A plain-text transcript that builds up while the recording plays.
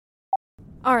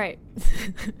All right.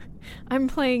 I'm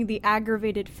playing the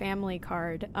aggravated family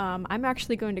card. I'm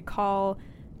actually going to call,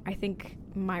 I think,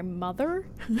 my mother.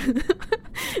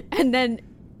 And then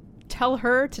tell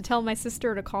her to tell my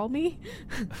sister to call me.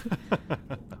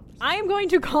 I am going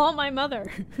to call my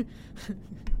mother.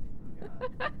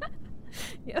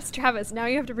 Yes, Travis, now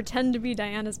you have to pretend to be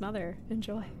Diana's mother.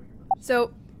 Enjoy.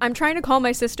 So, I'm trying to call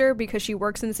my sister because she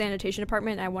works in the sanitation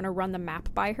department and I want to run the map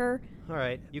by her. All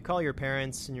right, you call your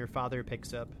parents and your father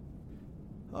picks up.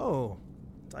 Oh,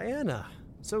 Diana,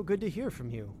 so good to hear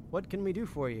from you. What can we do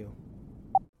for you?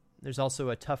 There's also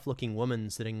a tough-looking woman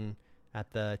sitting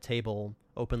at the table,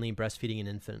 openly breastfeeding an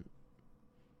infant.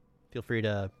 Feel free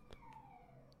to...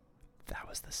 That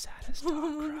was the saddest dog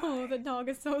cry. Oh, the dog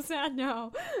is so sad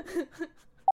now.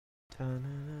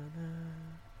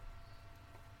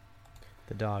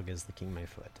 The dog is licking my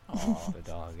foot. Oh, the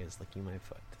dog is licking my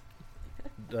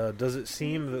foot. Does it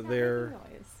seem that there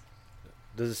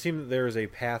is a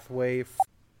pathway?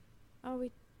 Oh,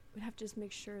 we'd have to just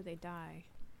make sure they die.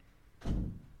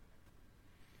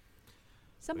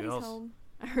 Somebody's home.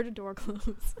 I heard a door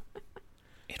close.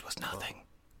 It was nothing.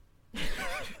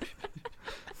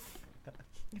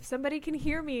 If somebody can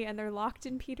hear me and they're locked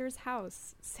in Peter's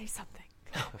house, say something.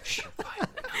 No, shh, fine.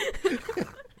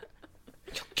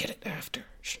 You'll get it after.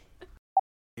 Shh.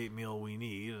 Meal we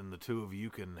need, and the two of you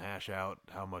can hash out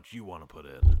how much you want to put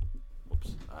in.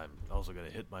 Whoops, I'm also going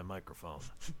to hit my microphone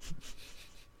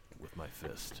with my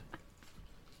fist.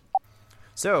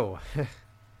 So,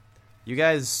 you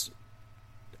guys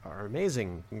are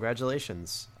amazing.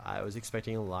 Congratulations. I was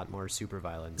expecting a lot more super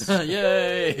violence.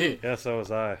 Yay! Yeah, so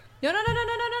was I. No.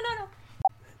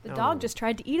 The dog just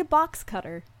tried to eat a box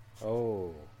cutter.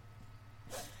 Oh.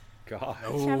 God.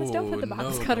 Travis, don't put the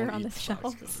box cutter on the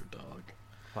shelf.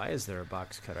 Why is there a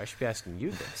box cutter? I should be asking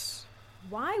you this.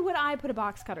 Why would I put a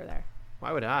box cutter there?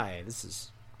 Why would I? I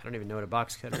don't even know what a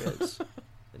box cutter is.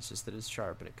 It's just that it's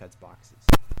sharp and it cuts boxes.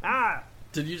 Ah!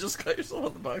 Did you just cut yourself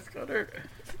on the box cutter?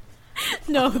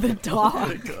 No, the dog. Oh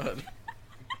my god.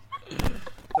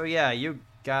 So yeah, you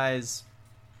guys...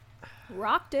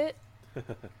 Rocked it.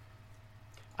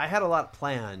 I had a lot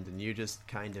planned and you just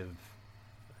kind of,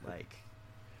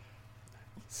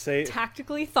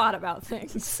 tactically thought about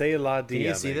things. Say la dia. Can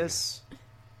you see this?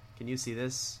 Can you see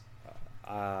this?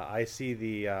 I see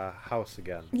the house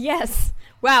again. Yes.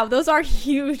 Wow, those are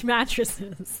huge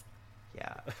mattresses.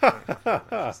 Yeah.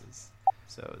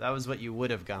 So that was what you would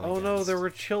have gone Oh against. no, there were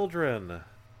children.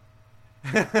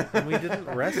 And we didn't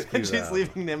rescue them. She's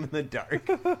leaving them in the dark.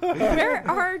 But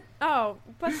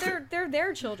they're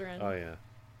their children. Oh yeah.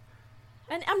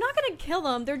 And I'm not gonna kill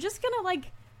them. They're just gonna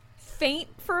faint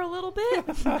for a little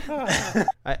bit.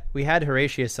 We had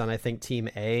Horatius on, I think, Team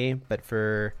A, but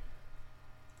for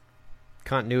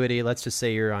continuity, let's just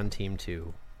say you're on Team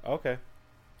 2. Okay.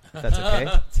 That's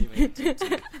okay? Team A, Team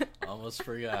 2. Almost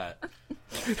forgot.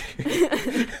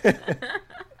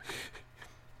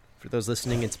 For those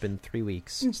listening, it's been 3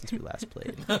 weeks since we last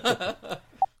played.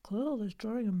 Clell is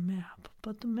drawing a map,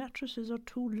 but the mattresses are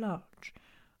too large.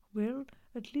 Well,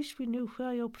 at least we knew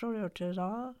where your priorities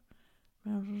are.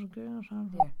 They're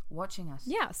watching us.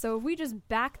 Yeah, so if we just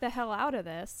back the hell out of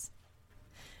this...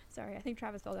 Sorry, I think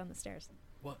Travis fell down the stairs.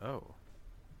 What? Oh.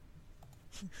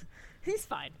 He's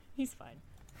fine. It's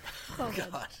all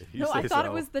good. God. No, I thought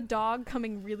it was the dog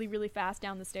coming really, really fast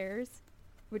down the stairs,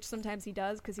 which sometimes he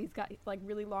does because he's got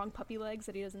really long puppy legs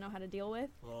that he doesn't know how to deal with.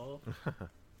 Oh.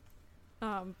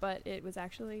 But it was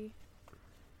actually, I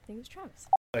think it was Travis.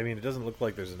 I mean, it doesn't look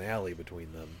like there's an alley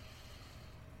between them.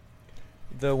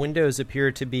 The windows appear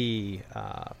to be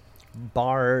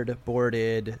barred,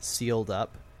 boarded, sealed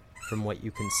up from what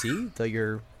you can see, though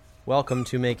you're welcome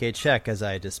to make a check as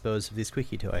I dispose of the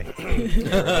squeaky toy.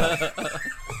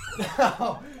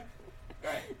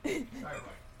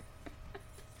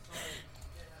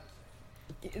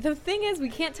 The thing is, we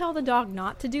can't tell the dog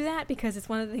not to do that because it's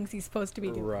one of the things he's supposed to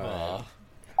be doing. Right.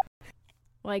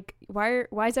 Why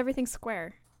is everything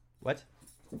square? What?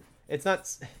 It's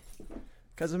not...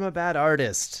 Because I'm a bad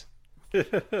artist. He's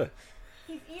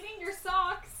eating your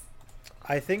socks.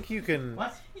 I think you can...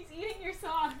 What? He's eating your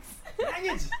socks.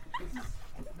 Dang it!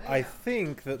 I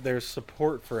think that there's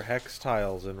support for hex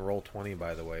tiles in Roll20,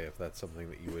 by the way, if that's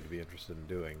something that you would be interested in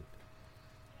doing.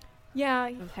 Yeah,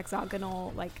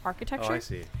 hexagonal architecture. Oh, I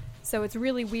see. So it's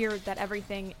really weird that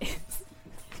everything is...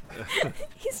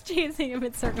 He's chasing him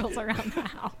in circles around the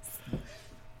house.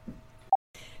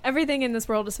 Everything in this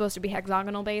world is supposed to be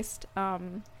hexagonal based.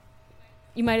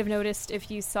 You might have noticed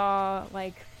if you saw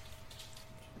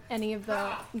any of the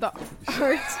art.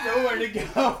 Nowhere to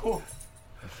go.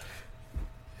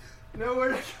 Nowhere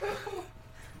to go.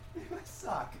 My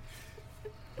sock.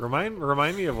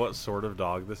 Remind me of what sort of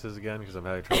dog this is again, because I'm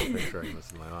having trouble picturing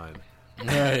this in my mind.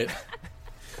 Right.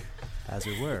 As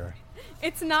it were.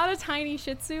 It's not a tiny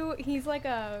Shih Tzu. He's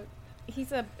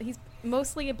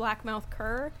mostly a black-mouthed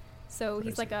cur, so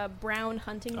he's like a brown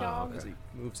hunting dog. As he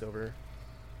moves over.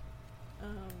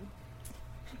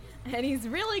 And he's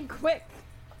really quick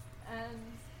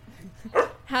and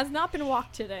has not been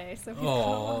walked today, so he's got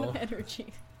a lot of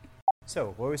energy. So,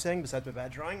 what were we saying besides my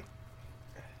bad drawing?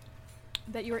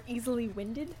 That you're easily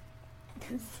winded?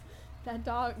 Because that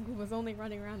dog was only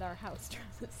running around our house,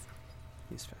 Travis.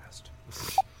 He's fast.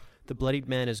 The bloodied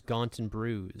man is gaunt and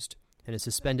bruised, and is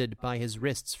suspended by his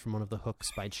wrists from one of the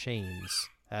hooks by chains,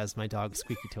 as my dog's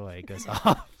squeaky toy goes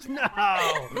off. No!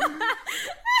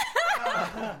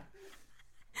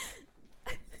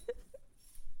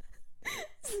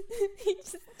 He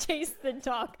just chased the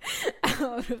dog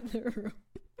out of the room.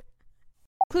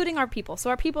 Including our people. So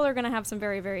our people are going to have some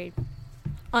very, very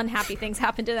unhappy things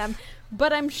happen to them.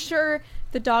 But I'm sure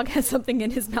the dog has something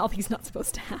in his mouth he's not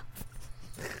supposed to have.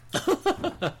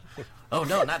 Oh,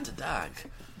 no, not the dog.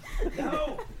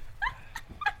 No!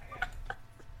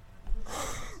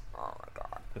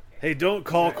 Hey, don't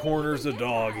call Corners a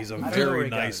dog. He's a very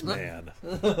nice man.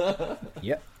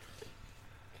 Yep.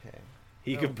 Okay.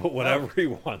 He can put whatever he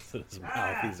wants in his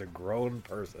mouth. He's a grown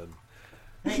person.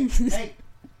 Hey!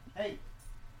 Get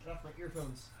off my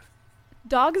earphones.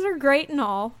 Dogs are great and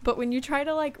all, but when you try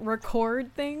to, like,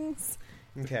 record things...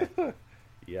 Okay.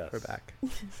 Yes. We're back.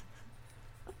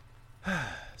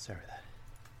 Sorry for that.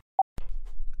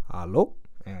 Hello?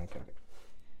 Okay.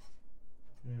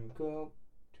 There we go.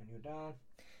 Turn you down.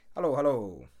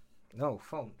 Hello. No,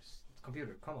 phones.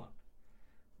 Computer, come on.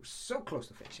 We're so close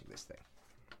to finishing this thing.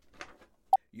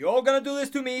 You're gonna do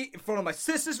this to me in front of my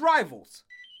sister's rivals.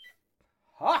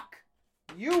 Huck!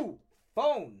 You!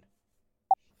 Phone!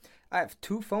 I have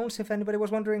two phones, if anybody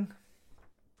was wondering.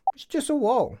 It's just a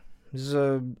wall. There's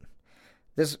a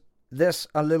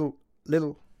little.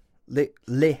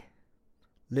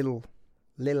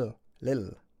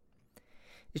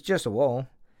 It's just a wall.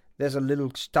 There's a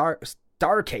little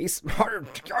staircase.